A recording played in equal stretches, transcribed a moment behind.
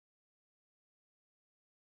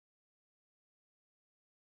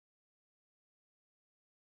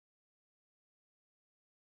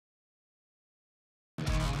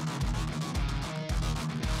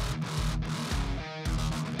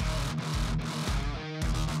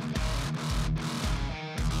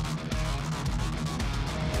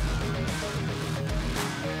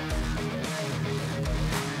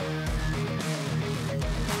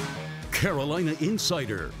Carolina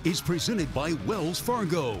Insider is presented by Wells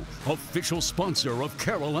Fargo, official sponsor of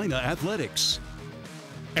Carolina Athletics.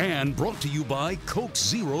 And brought to you by Coke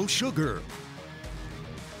Zero Sugar.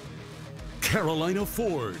 Carolina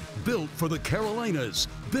Ford, built for the Carolinas,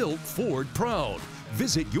 built Ford proud.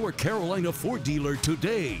 Visit your Carolina Ford dealer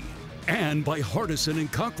today. And by Hardison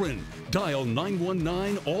and Cochran, dial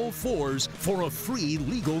 919 all fours for a free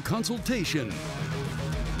legal consultation.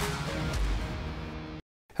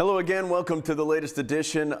 Hello again, welcome to the latest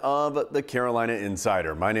edition of the Carolina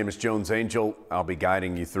Insider. My name is Jones Angel. I'll be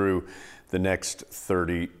guiding you through the next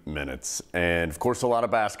 30 minutes. And of course, a lot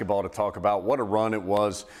of basketball to talk about. What a run it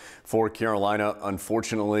was for Carolina.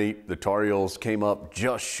 Unfortunately, the Tar Heels came up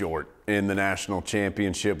just short in the national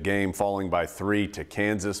championship game, falling by 3 to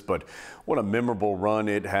Kansas. But what a memorable run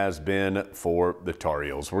it has been for the Tar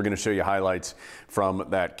Heels. We're going to show you highlights from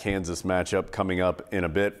that Kansas matchup coming up in a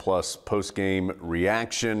bit, plus post-game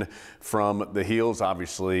reaction from the Heels.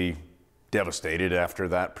 Obviously devastated after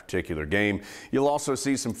that particular game. You'll also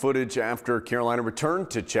see some footage after Carolina returned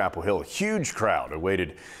to Chapel Hill. A huge crowd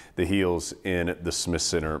awaited the Heels in the Smith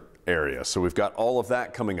Center area. So we've got all of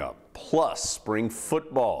that coming up, plus spring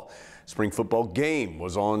football. Spring football game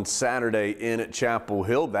was on Saturday in Chapel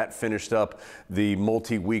Hill. That finished up the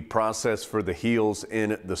multi-week process for the Heels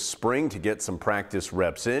in the spring to get some practice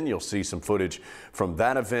reps in. You'll see some footage from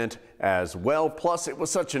that event as well. Plus, it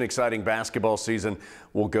was such an exciting basketball season.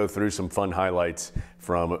 We'll go through some fun highlights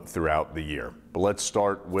from throughout the year. But let's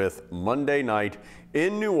start with Monday night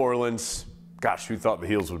in New Orleans. Gosh, who thought the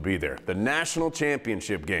Heels would be there? The national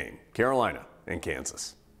championship game, Carolina and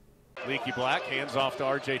Kansas. Leaky Black hands off to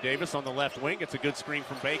R.J. Davis on the left wing. It's a good screen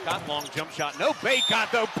from Bacot. Long jump shot. No, Bacot,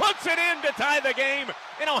 though, puts it in to tie the game.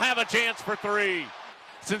 They don't have a chance for three.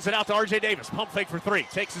 Sends it out to R.J. Davis. Pump fake for three.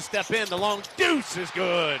 Takes a step in. The long deuce is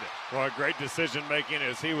good. Well, great decision making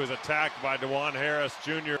as he was attacked by DeJuan Harris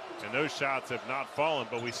Jr. And those shots have not fallen,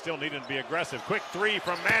 but we still need him to be aggressive. Quick three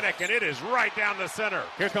from Manek, and it is right down the center.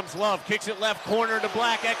 Here comes Love. Kicks it left corner to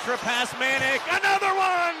Black. Extra pass, Manek. Another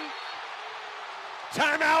one!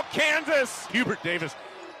 Timeout, Kansas. Hubert Davis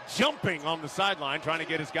jumping on the sideline, trying to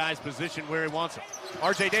get his guys positioned where he wants them.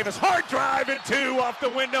 R.J. Davis, hard drive and two off the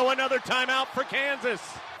window. Another timeout for Kansas.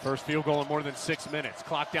 First field goal in more than 6 minutes.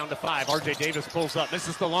 Clock down to 5. R.J. Davis pulls up.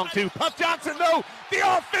 Misses the long two. Puff Johnson, though, the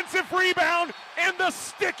offensive rebound and the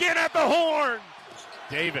stick in at the horn.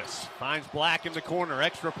 Davis finds Black in the corner.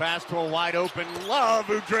 Extra pass to a wide open Love,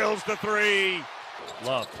 who drills the three.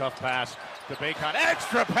 Love, tough pass to Bacot.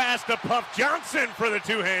 Extra pass to Puff Johnson for the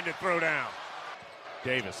two-handed throwdown.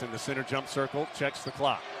 Davis in the center jump circle, checks the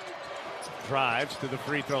clock. Drives to the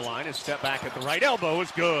free throw line. His step back at the right elbow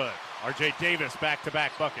is good. R.J. Davis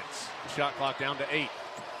back-to-back buckets. Shot clock down to 8.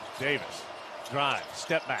 Davis drives,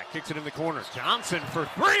 step back, kicks it in the corner. Johnson for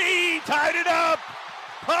three, tied it up.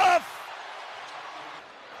 Puff.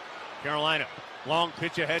 Carolina, long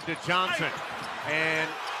pitch ahead to Johnson. And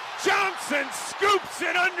Johnson scoops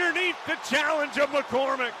it underneath the challenge of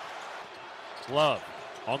McCormick. Love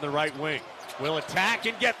on the right wing. Will attack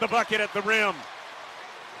and get the bucket at the rim.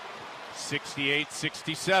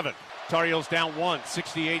 68-67. Tar Heels down one,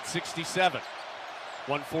 68-67.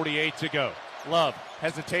 1:48 to go. Love,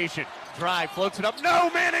 hesitation, drive, floats it up.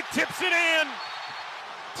 No, Manek tips it in.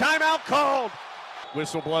 Timeout called.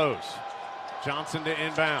 Whistle blows. Johnson to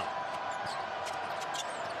inbound.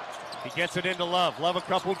 He gets it into Love. Love a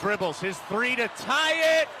couple dribbles. His three to tie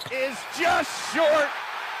it is just short.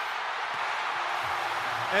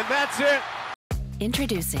 And that's it.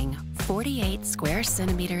 Introducing 48 square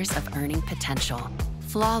centimeters of earning potential.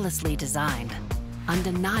 Flawlessly designed,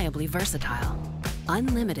 undeniably versatile,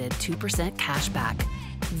 unlimited 2% cash back.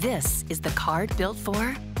 This is the card built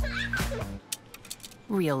for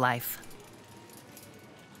real life.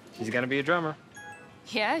 She's gonna be a drummer.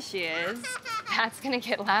 Yeah, she is. That's gonna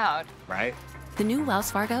get loud. Right? The new Wells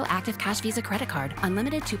Fargo Active Cash Visa credit card.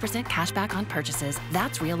 Unlimited 2% cash back on purchases.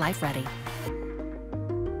 That's real life ready.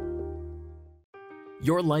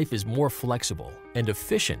 Your life is more flexible and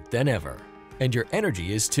efficient than ever, and your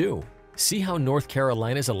energy is too. See how North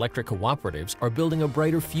Carolina's electric cooperatives are building a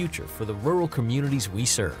brighter future for the rural communities we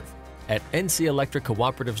serve at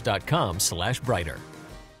ncelectriccooperatives.com/brighter.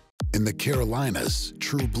 In the Carolinas,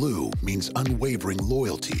 True Blue means unwavering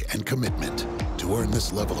loyalty and commitment. To earn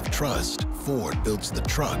this level of trust, Ford builds the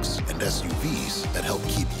trucks and SUVs that help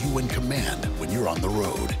keep you in command when you're on the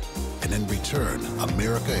road. And in return,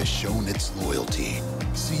 America has shown its loyalty.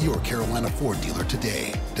 See your Carolina Ford dealer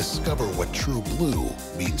today. Discover what True Blue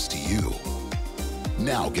means to you.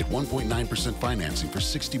 Now get 1.9% financing for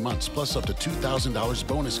 60 months plus up to $2,000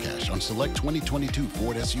 bonus cash on select 2022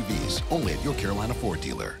 Ford SUVs only at your Carolina Ford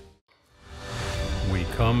dealer.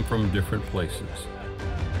 come from different places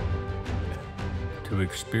to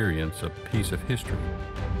experience a piece of history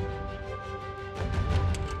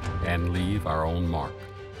and leave our own mark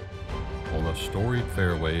on the storied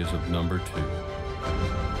fairways of number 2.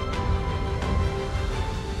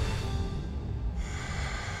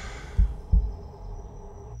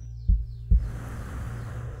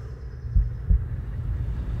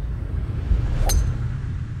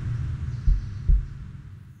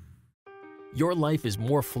 Your life is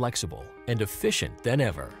more flexible and efficient than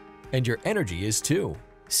ever, and your energy is too.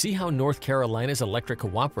 See how North Carolina's electric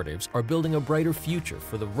cooperatives are building a brighter future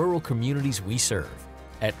for the rural communities we serve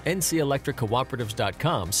at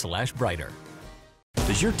ncelectriccooperatives.com/brighter.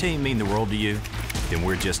 Does your team mean the world to you? Then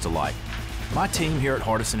we're just alike. My team here at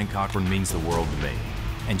Hardison & Cochran means the world to me.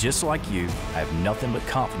 And just like you, I have nothing but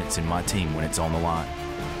confidence in my team when it's on the line.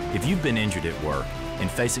 If you've been injured at work and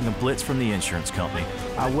facing a blitz from the insurance company,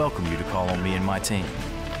 I welcome you to call on me and my team.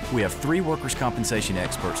 We have 3 workers' compensation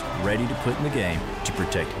experts ready to put in the game to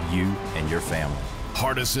protect you and your family.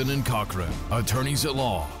 Hardison & Cochran, attorneys at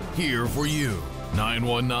law, here for you.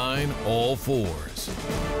 919-ALL-4s.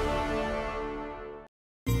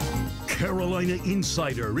 Carolina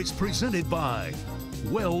Insider is presented by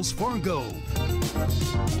Wells Fargo.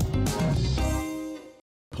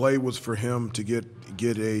 Play was for him to get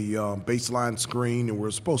a baseline screen, and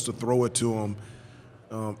we're supposed to throw it to him.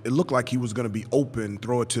 It looked like he was going to be open,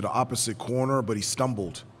 throw it to the opposite corner, but he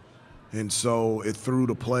stumbled. And so it threw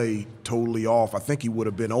the play totally off. I think he would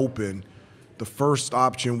have been open. The first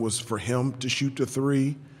option was for him to shoot the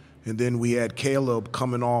 3, and then we had Caleb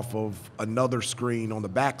coming off of another screen on the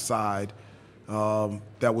backside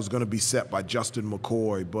that was going to be set by Justin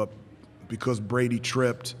McCoy. But because Brady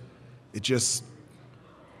tripped, it just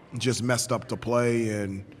messed up the play,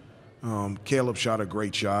 and Caleb shot a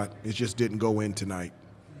great shot. It just didn't go in tonight.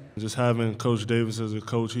 Just having Coach Davis as a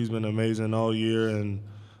coach, he's been amazing all year, and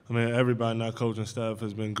I mean everybody in our coaching staff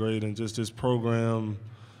has been great, and just this program,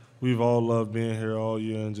 we've all loved being here all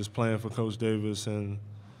year and just playing for Coach Davis, and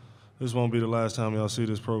this won't be the last time y'all see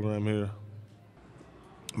this program here.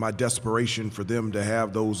 My desperation for them to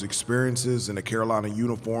have those experiences in a Carolina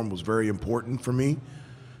uniform was very important for me.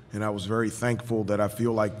 And I was very thankful that I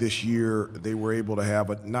feel like this year they were able to have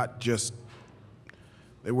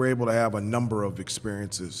they were able to have a number of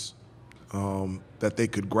experiences that they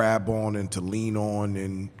could grab on and to lean on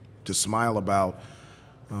and to smile about.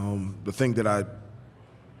 The thing that I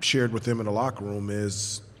shared with them in the locker room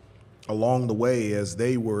is along the way, as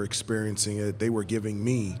they were experiencing it, they were giving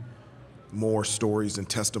me more stories and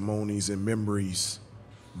testimonies and memories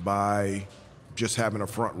by just having a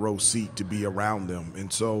front row seat to be around them.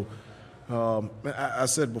 And so I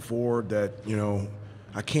said before that,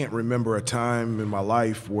 I can't remember a time in my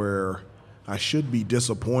life where I should be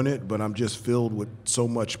disappointed, but I'm just filled with so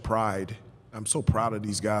much pride. I'm so proud of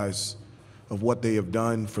these guys, of what they have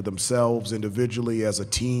done for themselves individually as a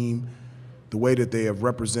team, the way that they have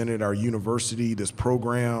represented our university, this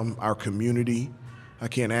program, our community. I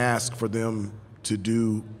can't ask for them to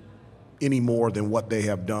do any more than what they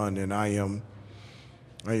have done, and I am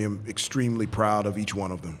extremely proud of each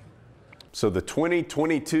one of them. So the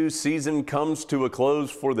 2022 season comes to a close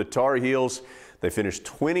for the Tar Heels. They finished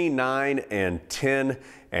 29-10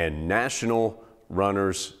 and national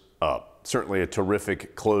runners up. Certainly a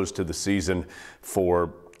terrific close to the season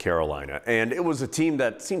for Carolina. And it was a team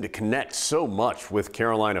that seemed to connect so much with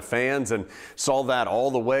Carolina fans, and saw that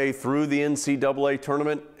all the way through the NCAA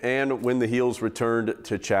tournament and when the Heels returned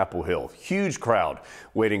to Chapel Hill. Huge crowd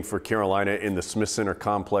waiting for Carolina in the Smith Center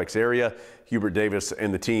complex area. Hubert Davis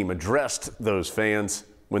and the team addressed those fans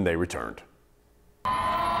when they returned.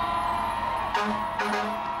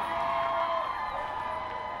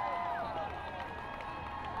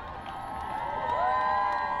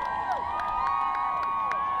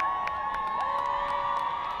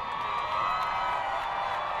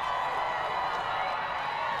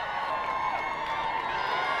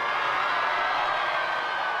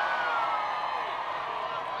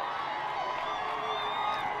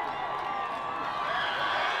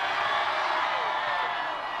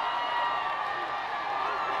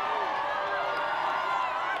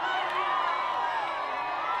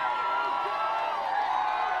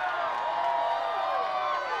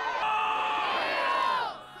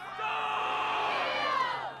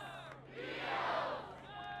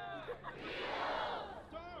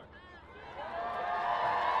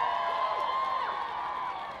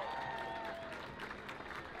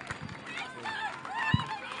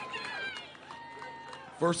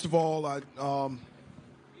 First of all,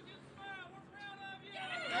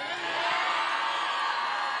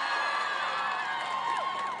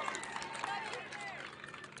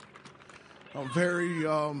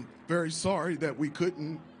 very sorry that we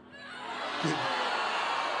couldn't get.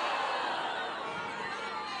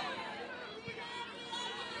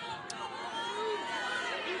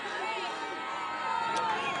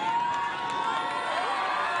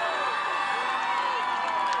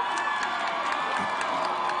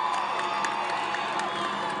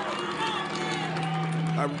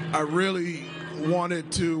 I really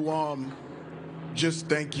wanted to just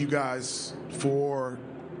thank you guys for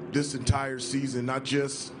this entire season, not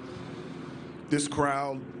just this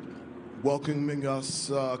crowd welcoming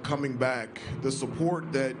us, coming back, the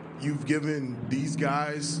support that you've given these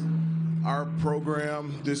guys, our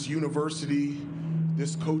program, this university,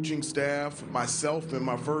 this coaching staff, myself in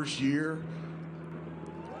my first year.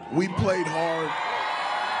 We played hard.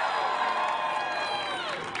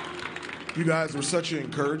 You guys were such an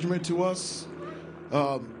encouragement to us.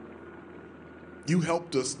 You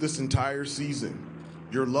helped us this entire season.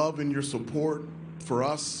 Your love and your support for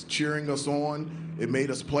us, cheering us on, it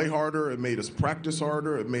made us play harder, it made us practice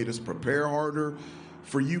harder, it made us prepare harder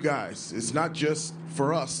for you guys. It's not just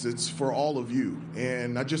for us, it's for all of you.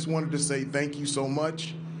 And I just wanted to say thank you so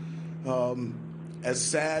much. As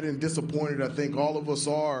sad and disappointed I think all of us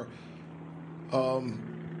are,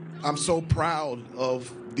 I'm so proud of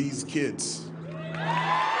these kids.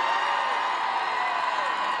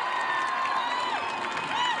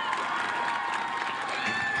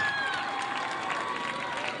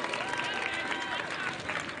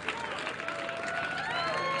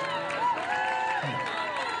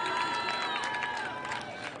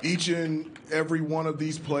 Each and every one of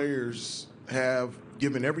these players have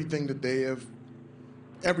given everything that they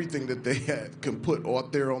can put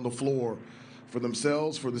out there on the floor for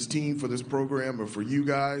themselves, for this team, for this program, and for you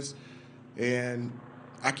guys. And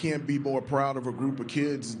I can't be more proud of a group of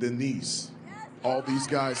kids than these, all these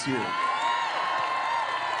guys here.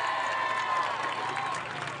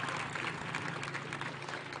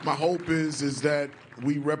 My hope is that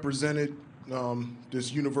we represented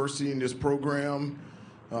this university and this program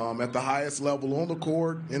at the highest level on the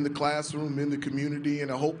court, in the classroom, in the community, and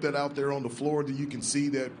I hope that out there on the floor that you can see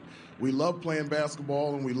that we love playing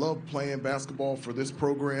basketball, and we love playing basketball for this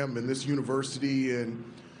program and this university, and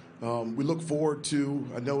we look forward to,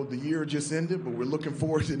 I know the year just ended, but we're looking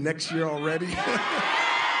forward to next year already.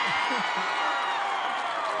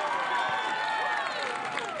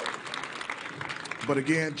 But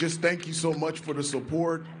again, just thank you so much for the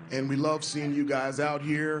support, and we love seeing you guys out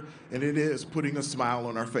here, and it is putting a smile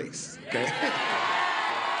on our face, okay?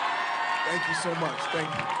 Thank you so much. Thank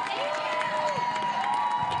you.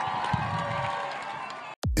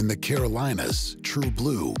 In the Carolinas, True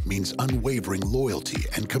Blue means unwavering loyalty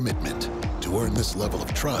and commitment. To earn this level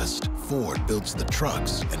of trust, Ford builds the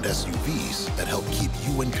trucks and SUVs that help keep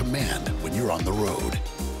you in command when you're on the road.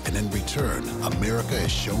 And in return, America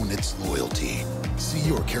has shown its loyalty. See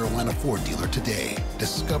your Carolina Ford dealer today.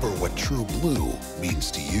 Discover what True Blue means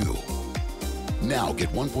to you. Now get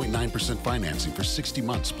 1.9% financing for 60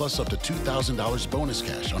 months plus up to $2,000 bonus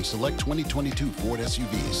cash on select 2022 Ford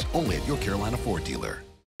SUVs. Only at your Carolina Ford dealer.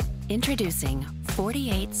 Introducing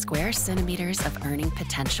 48 square centimeters of earning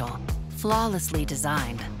potential. Flawlessly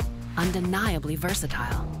designed, undeniably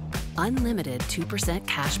versatile, unlimited 2%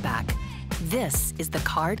 cash back. This is the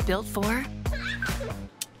card built for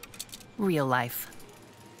real life.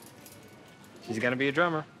 She's gonna be a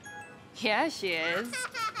drummer. Yeah, she is.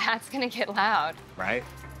 That's gonna get loud. Right?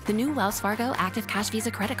 The new Wells Fargo Active Cash Visa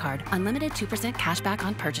credit card. Unlimited 2% cash back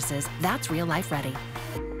on purchases. That's real life ready.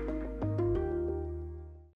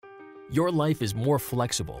 Your life is more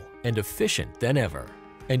flexible and efficient than ever,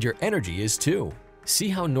 and your energy is too. See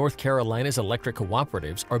how North Carolina's electric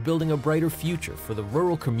cooperatives are building a brighter future for the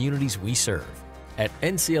rural communities we serve at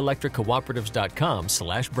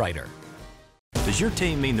ncelectriccooperatives.com/brighter. Does your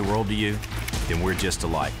team mean the world to you? Then we're just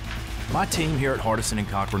alike. My team here at Hardison &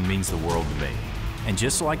 Cochran means the world to me. And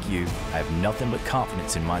just like you, I have nothing but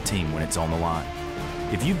confidence in my team when it's on the line.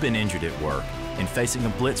 If you've been injured at work and facing a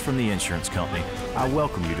blitz from the insurance company, I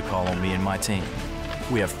welcome you to call on me and my team.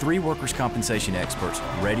 We have 3 workers' compensation experts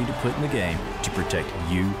ready to put in the game to protect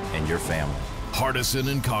you and your family.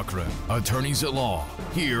 Hardison & Cochran, attorneys at law,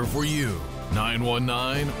 here for you.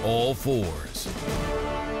 919-ALL-4s.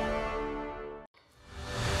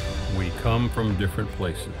 We come from different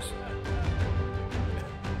places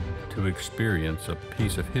to experience a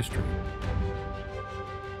piece of history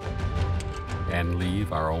and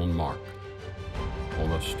leave our own mark on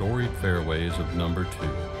the storied fairways of number 2.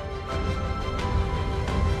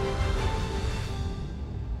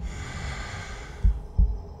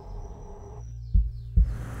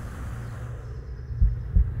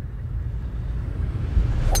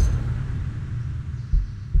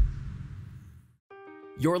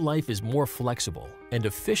 Your life is more flexible and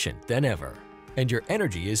efficient than ever, and your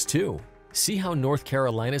energy is too. See how North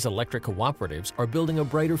Carolina's electric cooperatives are building a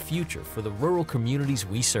brighter future for the rural communities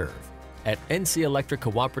we serve at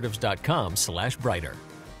ncelectriccooperatives.com/brighter.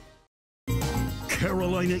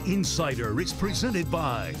 Carolina Insider is presented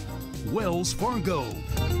by Wells Fargo.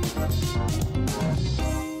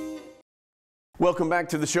 Welcome back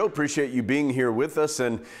to the show. Appreciate you being here with us.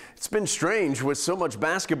 And it's been strange with so much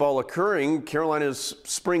basketball occurring. Carolina's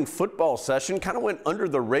spring football session kind of went under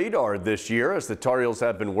the radar this year as the Tar Heels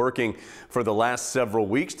have been working for the last several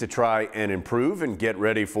weeks to try and improve and get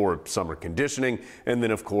ready for summer conditioning. And then,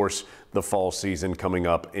 of course, the fall season coming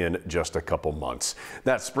up in just a couple months.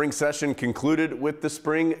 That spring session concluded with the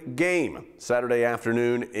spring game Saturday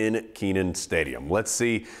afternoon in Kenan Stadium. Let's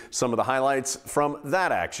see some of the highlights from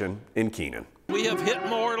that action in Kenan. We have hit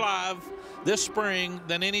more live this spring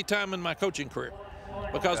than any time in my coaching career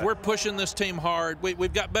because we're pushing this team hard.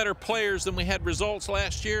 We've got better players than we had results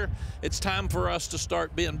last year. It's time for us to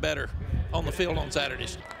start being better on the field on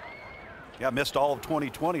Saturdays. Yeah, missed all of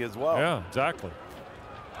 2020 as well. Yeah, exactly.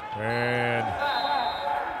 And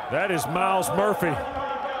that is Miles Murphy.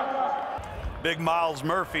 Big Miles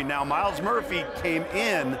Murphy. Now, Miles Murphy came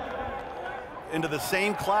into the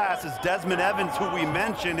same class as Desmond Evans, who we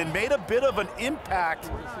mentioned, and made a bit of an impact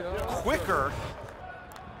quicker.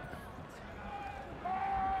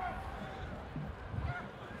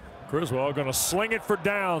 Criswell going to sling it for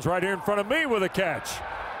downs right here in front of me with a catch.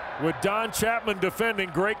 With Don Chapman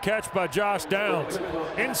defending, great catch by Josh Downs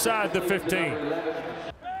inside the 15.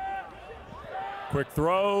 Quick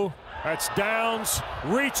throw, that's Downs,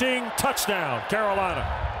 reaching, touchdown, Carolina.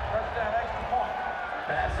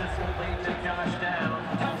 Passes complete to Josh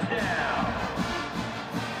Downs. Touchdown.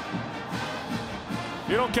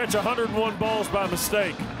 You don't catch 101 balls by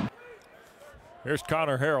mistake. Here's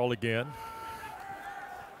Connor Harrell again.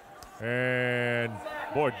 And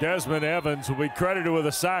boy, Desmond Evans will be credited with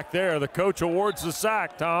a sack there. The coach awards the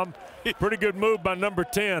sack, Tom. Pretty good move by number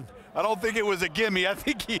 10. I don't think it was a gimme. I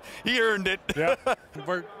think he earned it. Yeah.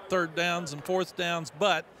 Convert third downs and fourth downs,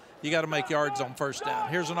 but you got to make yards on first down.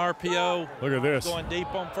 Here's an RPO. Look at this. Going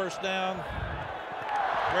deep on first down.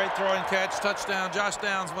 Great throwing catch, touchdown. Josh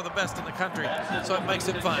Downs, one of the best in the country, so it makes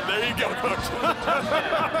it fun. There you go, Coach.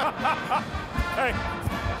 Hey,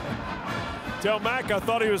 tell Mac I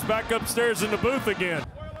thought he was back upstairs in the booth again.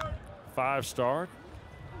 5-star,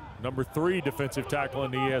 number 3 defensive tackle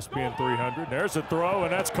in the ESPN 300. There's a throw,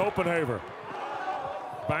 and that's Copenhaver.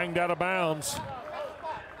 Banged out of bounds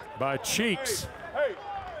by Cheeks.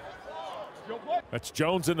 That's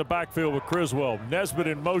Jones in the backfield with Criswell. Nesbitt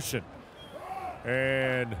in motion.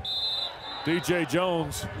 And DJ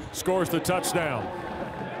Jones scores the touchdown.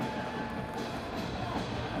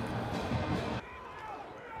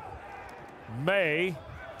 May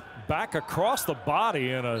back across the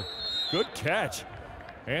body and a good catch.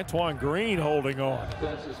 Antoine Green holding on.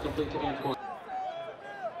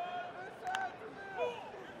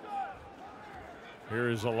 Here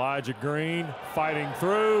is Elijah Green fighting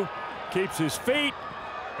through. Keeps his feet,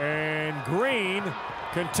 and Green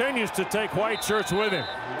continues to take white shirts with him.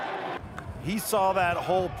 He saw that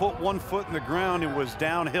hole, put one foot in the ground, and was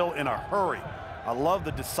downhill in a hurry. I love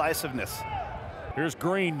the decisiveness. Here's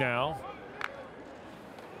Green now.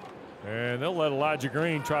 And they'll let Elijah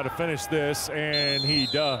Green try to finish this, and he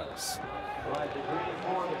does.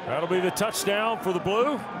 That'll be the touchdown for the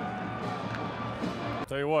Blue.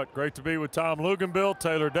 Tell you what, great to be with Tom Luganbill,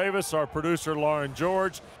 Taylor Davis, our producer Lauren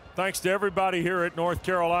George. Thanks to everybody here at North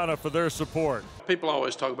Carolina for their support. People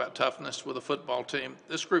always talk about toughness with a football team.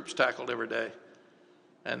 This group's tackled every day,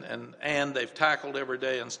 and they've tackled every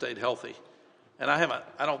day and stayed healthy. And I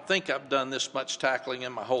don't think I've done this much tackling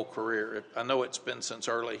in my whole career. I know it's been since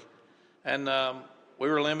early. And we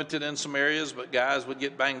were limited in some areas, but guys would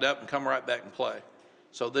get banged up and come right back and play.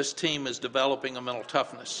 So this team is developing a mental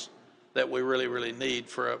toughness that we really, really need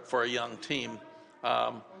for a young team.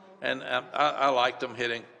 And I liked them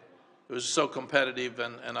hitting. It was so competitive,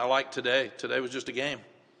 and I liked today. Today was just a game.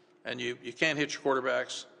 And you can't hit your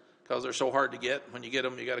quarterbacks because they're so hard to get. When you get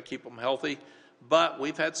them, you got to keep them healthy. But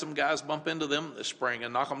we've had some guys bump into them this spring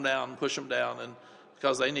and knock them down and push them down, and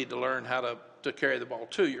because they need to learn how to carry the ball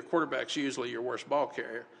too. Your quarterback's usually your worst ball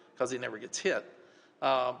carrier because he never gets hit.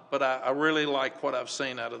 But I really like what I've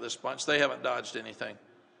seen out of this bunch. They haven't dodged anything.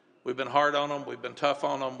 We've been hard on them. We've been tough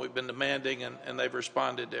on them. We've been demanding, and they've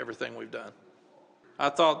responded to everything we've done. I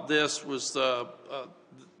thought this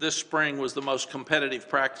spring was the most competitive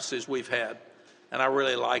practices we've had, and I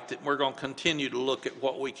really liked it. We're going to continue to look at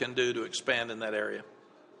what we can do to expand in that area.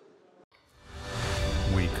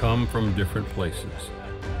 We come from different places.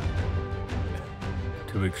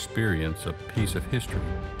 to experience a piece of history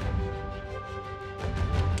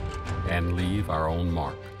and leave our own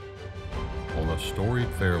mark on the storied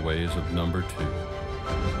fairways of number 2.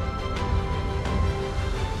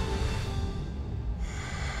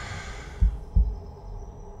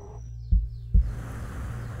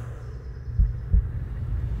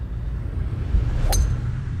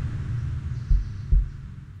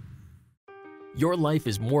 Your life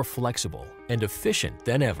is more flexible and efficient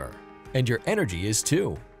than ever, and your energy is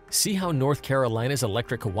too. See how North Carolina's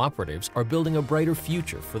electric cooperatives are building a brighter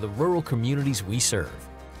future for the rural communities we serve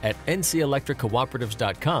at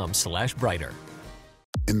ncelectriccooperatives.com/brighter.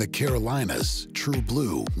 In the Carolinas, True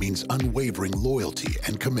Blue means unwavering loyalty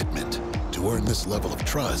and commitment. To earn this level of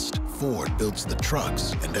trust, Ford builds the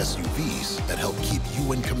trucks and SUVs that help keep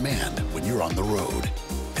you in command when you're on the road.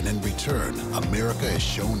 And in return, America has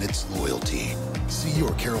shown its loyalty. See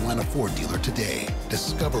your Carolina Ford dealer today.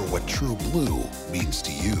 Discover what True Blue means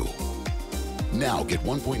to you. Now get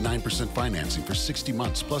 1.9% financing for 60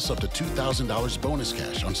 months plus up to $2,000 bonus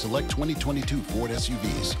cash on select 2022 Ford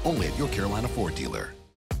SUVs only at your Carolina Ford dealer.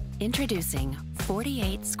 Introducing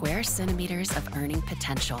 48 square centimeters of earning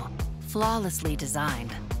potential. Flawlessly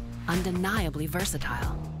designed, undeniably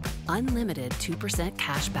versatile, unlimited 2%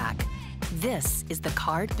 cash back. This is the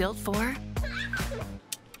card built for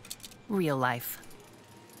real life.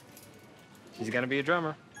 She's gonna be a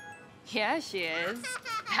drummer. Yeah, she is.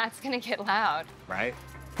 That's gonna get loud. Right?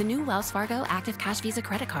 The new Wells Fargo Active Cash Visa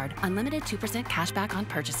credit card. Unlimited 2% cash back on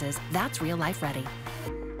purchases. That's real life ready.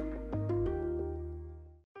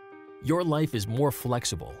 Your life is more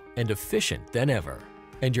flexible and efficient than ever,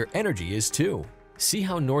 and your energy is too. See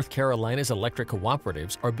how North Carolina's electric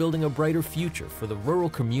cooperatives are building a brighter future for the rural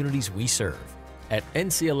communities we serve at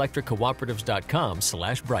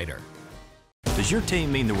ncelectriccooperatives.com/brighter. Does your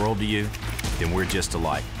team mean the world to you? Then we're just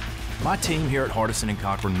alike. My team here at Hardison &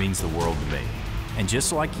 Cochran means the world to me. And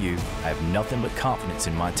just like you, I have nothing but confidence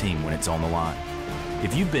in my team when it's on the line.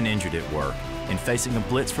 If you've been injured at work and facing a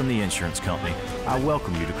blitz from the insurance company, I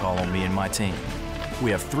welcome you to call on me and my team.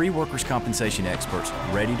 We have 3 workers' compensation experts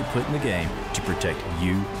ready to put in the game to protect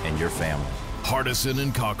you and your family.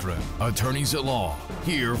 Hardison & Cochran, attorneys at law,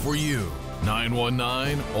 here for you.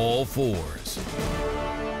 919-ALL-4s.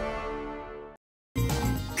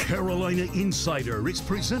 Carolina Insider is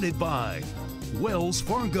presented by Wells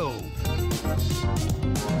Fargo.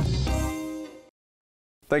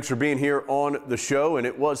 Thanks for being here on the show, and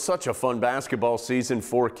it was such a fun basketball season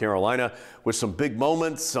for Carolina with some big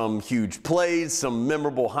moments, some huge plays, some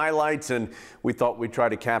memorable highlights, and we thought we'd try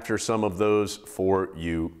to capture some of those for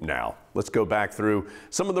you now. Let's go back through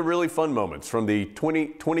some of the really fun moments from the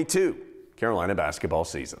 2022 Carolina basketball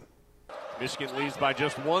season. Michigan leads by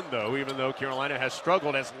just 1, though, even though Carolina has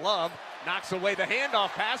struggled as Love knocks away the handoff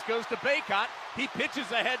pass, goes to Bacot. He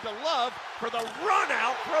pitches ahead to Love for the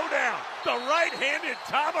run-out throwdown. The right-handed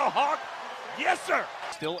tomahawk. Yes, sir.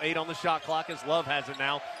 Still 8 on the shot clock as Love has it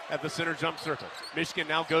now at the center jump circle. Michigan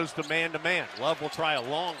now goes to man-to-man. Love will try a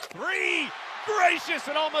long 3. Gracious,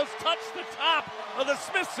 it almost touched the top of the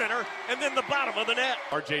Smith Center and then the bottom of the net.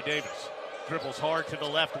 R.J. Davis dribbles hard to the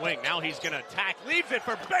left wing. Now he's going to attack. Leaves it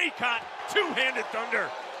for Bacot. Two-handed thunder.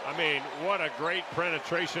 I mean, what a great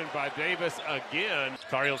penetration by Davis again.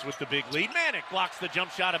 Tar Heels with the big lead. Manick blocks the jump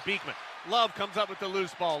shot of Beekman. Love comes up with the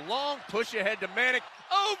loose ball. Long push ahead to Manick.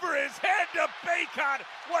 Over his head to Bacot.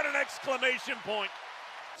 What an exclamation point.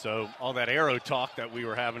 So all that arrow talk that we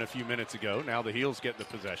were having a few minutes ago, now the Heels get the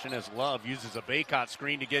possession as Love uses a Bacot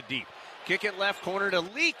screen to get deep. Kick it left corner to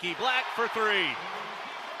Leaky Black for 3.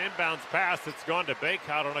 Inbounds pass that's gone to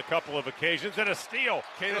Bacot on a couple of occasions, and a steal.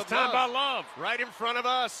 Caleb this time by Love. Right in front of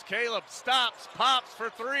us. Caleb stops, pops for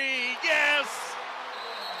 3. Yes!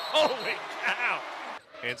 Holy cow!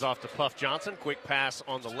 Hands off to Puff Johnson. Quick pass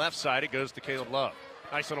on the left side. It goes to Caleb Love.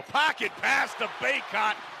 Nice little pocket pass to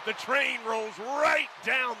Bacot. The train rolls right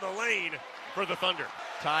down the lane for the Thunder.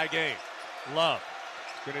 Tie game. Love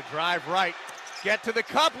gonna drive right. Get to the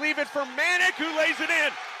cup. Leave it for Manick, who lays it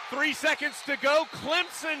in. 3 seconds to go.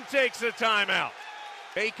 Clemson takes a timeout.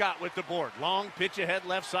 Bacot with the board. Long pitch ahead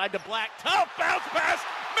left side to Black. Tough bounce pass.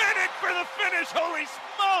 Manick for the finish. Holy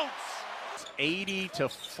smokes.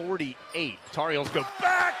 80-48. Tar Heels go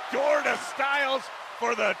back door to Styles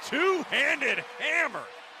for the two-handed hammer.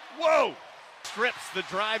 Whoa. Strips the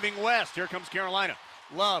driving West. Here comes Carolina.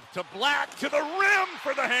 Love to Black to the rim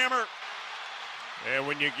for the hammer. And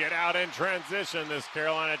when you get out in transition, this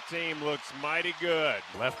Carolina team looks mighty good.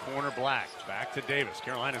 Left corner Black, back to Davis.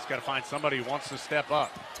 Carolina's got to find somebody who wants to step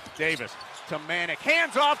up. Davis to Manick,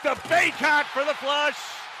 hands off to Bacot for the flush.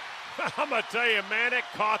 I'm going to tell you, Manek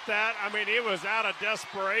caught that. I mean, it was out of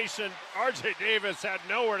desperation. R.J. Davis had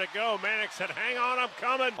nowhere to go. Manek said, hang on, I'm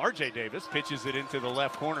coming. R.J. Davis pitches it into the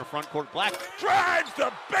left corner, front court. Black drives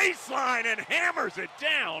the baseline and hammers it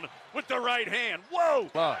down with the right hand. Whoa!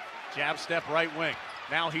 Love, jab step right wing.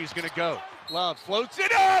 Now he's going to go. Love floats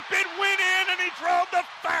it up. It went in, and he drove the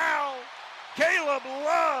foul. Caleb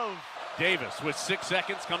Love. Davis with 6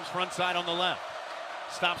 seconds comes front side on the left.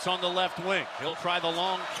 Stops on the left wing. He'll try the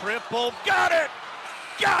long triple. Got it!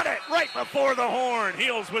 Got it! Right before the horn.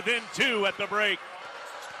 Heels within 2 at the break.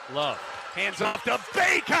 Love hands off to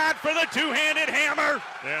Bacot for the two-handed hammer.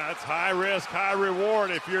 Yeah, that's high risk, high reward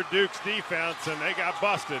if you're Duke's defense, and they got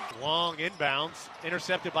busted. Long inbounds,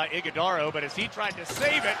 intercepted by Iguodaro, but as he tried to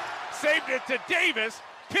save it, saved it to Davis.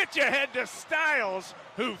 Pitch ahead to Styles,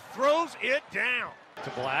 who throws it down. To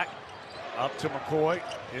Black, up to McCoy,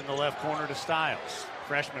 in the left corner to Styles.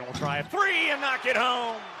 Freshman will try a 3 and knock it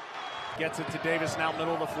home. Gets it to Davis, now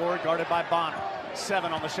middle of the floor, guarded by Bonner.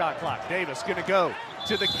 7 on the shot clock. Davis gonna go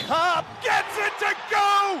to the cup, gets it to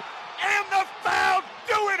go, and the foul.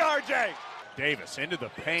 Do it, RJ. Davis into the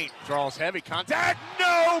paint, draws heavy contact.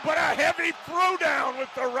 No, but a heavy throwdown with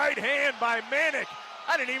the right hand by Manek.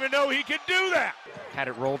 I didn't even know he could do that. Had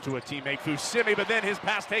it rolled to a teammate, Fusimi, but then his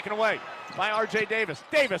pass taken away by R.J. Davis.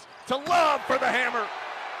 Davis to Love for the hammer.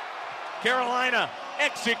 Carolina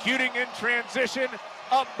executing in transition,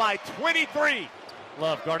 up by 23.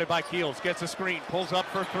 Love guarded by Keels, gets a screen, pulls up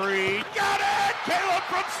for 3. Got it! Caleb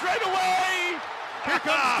from straight away! Here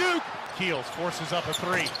comes Duke. Keels forces up a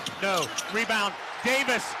 3. No. Rebound.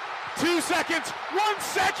 Davis. 2 seconds. 1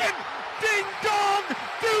 second. Ding dong!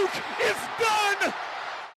 Duke is done!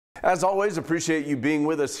 As always, appreciate you being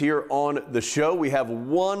with us here on the show. We have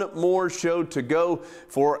one more show to go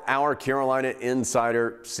for our Carolina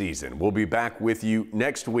Insider season. We'll be back with you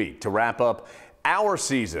next week to wrap up our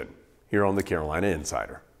season here on the Carolina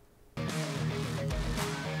Insider.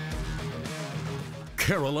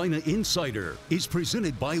 Carolina Insider is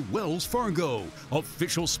presented by Wells Fargo,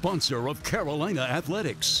 official sponsor of Carolina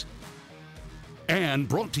Athletics. And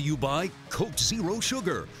brought to you by Coke Zero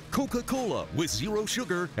Sugar, Coca-Cola with zero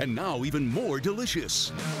sugar and now even more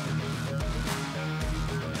delicious.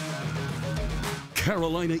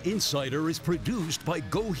 Carolina Insider is produced by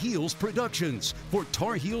Go Heels Productions for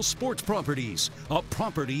Tar Heel Sports Properties, a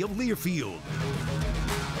property of Learfield.